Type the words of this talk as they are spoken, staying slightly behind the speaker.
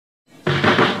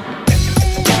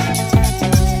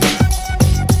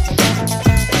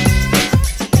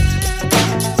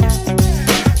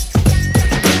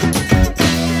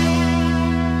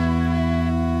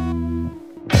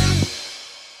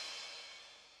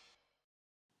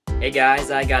Hey guys,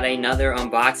 I got another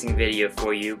unboxing video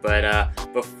for you, but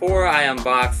before I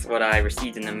unbox what I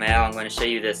received in the mail, I'm going to show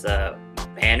you this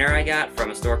banner I got from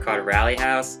a store called Rally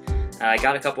House. I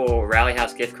got a couple Rally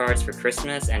House gift cards for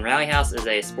Christmas, and Rally House is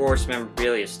a sports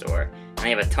memorabilia store, and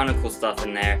they have a ton of cool stuff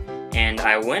in there. And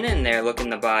I went in there looking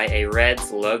to buy a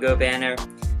Reds logo banner.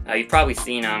 You've probably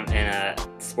seen them in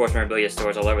sports memorabilia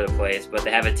stores all over the place, but they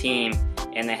have a team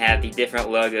and they have the different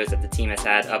logos that the team has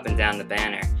had up and down the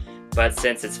banner. But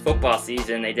since it's football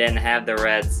season, they didn't have the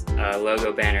Reds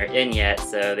logo banner in yet,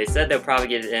 so they said they'll probably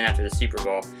get it in after the Super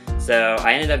Bowl. So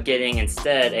I ended up getting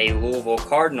instead a Louisville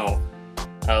Cardinal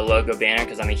logo banner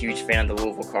because I'm a huge fan of the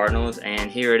Louisville Cardinals, and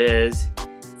here it is.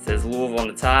 It says Louisville on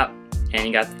the top, and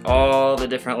you got all the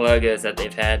different logos that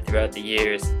they've had throughout the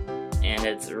years, and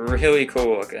it's really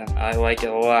cool. I like it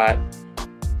a lot.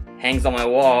 Hangs on my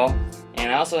wall,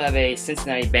 and I also have a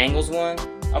Cincinnati Bengals one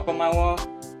up on my wall.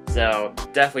 So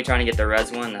definitely trying to get the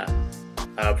Reds one to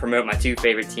promote my two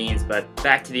favorite teams. But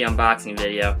back to the unboxing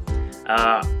video.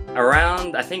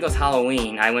 Around, I think it was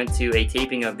Halloween, I went to a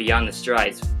taping of Beyond the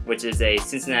Stripes, which is a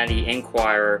Cincinnati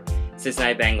Enquirer,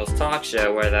 Cincinnati Bengals talk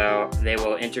show where they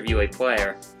will interview a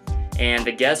player. And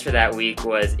the guest for that week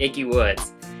was Ickey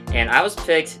Woods. And I was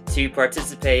picked to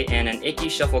participate in an Ickey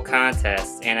Shuffle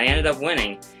contest, and I ended up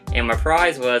winning. And my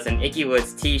prize was an Ickey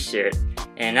Woods t-shirt.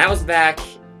 And that was back,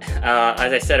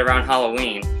 as I said, around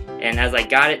Halloween. And as I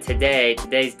got it today,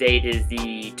 today's date is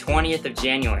the 20th of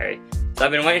January. So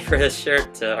I've been waiting for this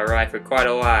shirt to arrive for quite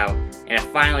a while, and it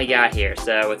finally got here.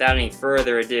 So without any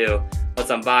further ado,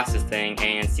 let's unbox this thing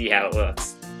and see how it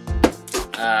looks.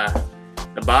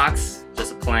 The box,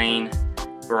 just a plain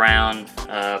brown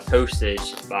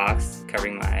postage box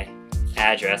covering my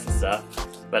address and stuff.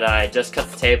 But I just cut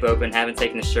the tape open, haven't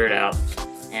taken the shirt out.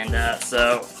 And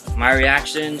so my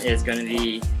reaction is going to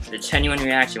be the genuine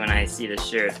reaction when I see this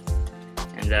shirt.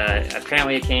 And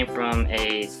apparently it came from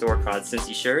a store called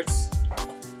Cincy shirts,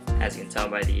 as you can tell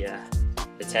by the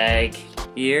tag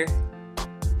here,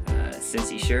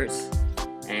 Cincy shirts.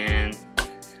 And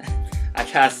I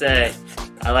gotta say,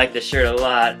 I like this shirt a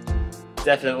lot.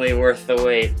 Definitely worth the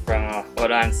wait from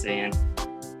what I'm seeing.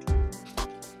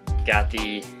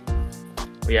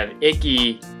 We have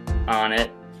Ickey on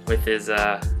it with his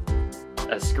a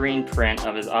screen print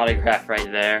of his autograph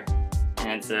right there,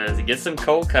 and it says get some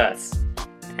cold cuts.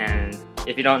 And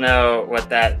if you don't know what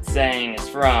that saying is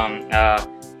from,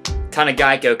 ton of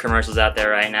Geico commercials out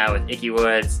there right now with Ickey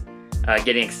Woods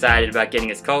getting excited about getting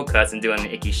his cold cuts and doing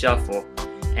the Ickey Shuffle.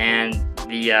 And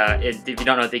if you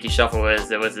don't know what the Ickey Shuffle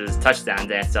is, it was his touchdown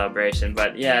dance celebration.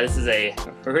 But yeah, this is a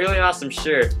really awesome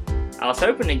shirt. I was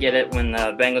hoping to get it when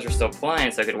the Bengals were still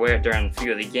playing so I could wear it during a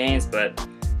few of the games, but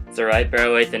it's alright, better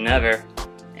late than never.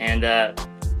 And I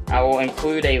will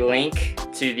include a link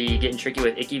to the Getting Tricky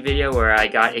with Ickey video where I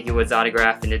got Ickey Woods'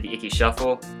 autograph and did the Ickey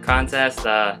Shuffle contest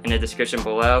in the description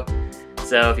below.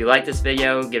 So if you like this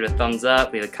video, give it a thumbs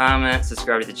up, leave a comment,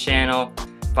 subscribe to the channel,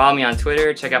 follow me on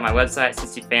Twitter, check out my website,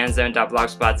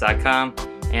 cincyfanzone.blogspot.com,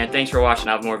 and thanks for watching.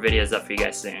 I'll have more videos up for you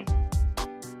guys soon.